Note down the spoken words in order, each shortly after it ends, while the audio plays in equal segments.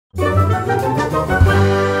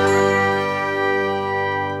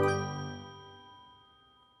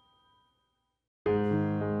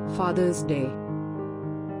Father's Day.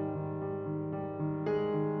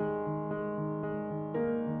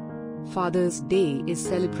 Father's Day is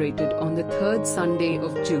celebrated on the third Sunday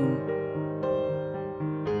of June.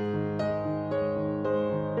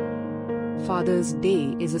 Father's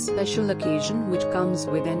Day is a special occasion which comes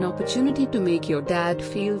with an opportunity to make your dad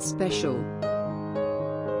feel special.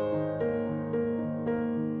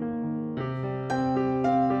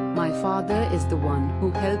 My father is the one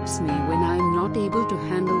who helps me when I'm not able to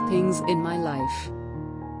handle things in my life.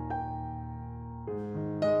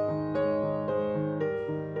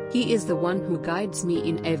 He is the one who guides me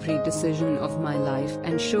in every decision of my life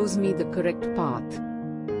and shows me the correct path.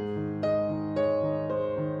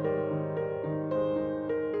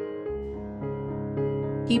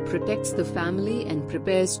 He protects the family and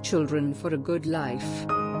prepares children for a good life.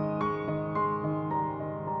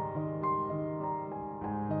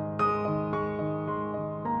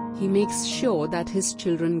 He makes sure that his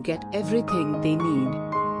children get everything they need.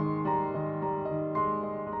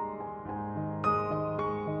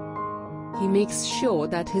 He makes sure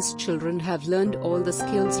that his children have learned all the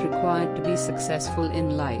skills required to be successful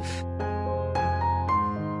in life.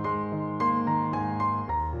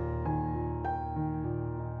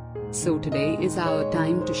 So today is our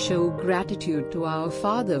time to show gratitude to our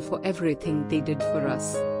father for everything they did for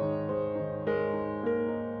us.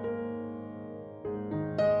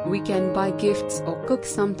 We can buy gifts or cook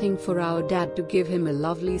something for our dad to give him a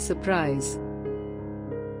lovely surprise.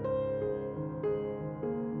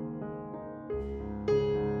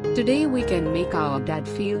 Today we can make our dad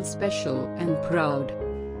feel special and proud.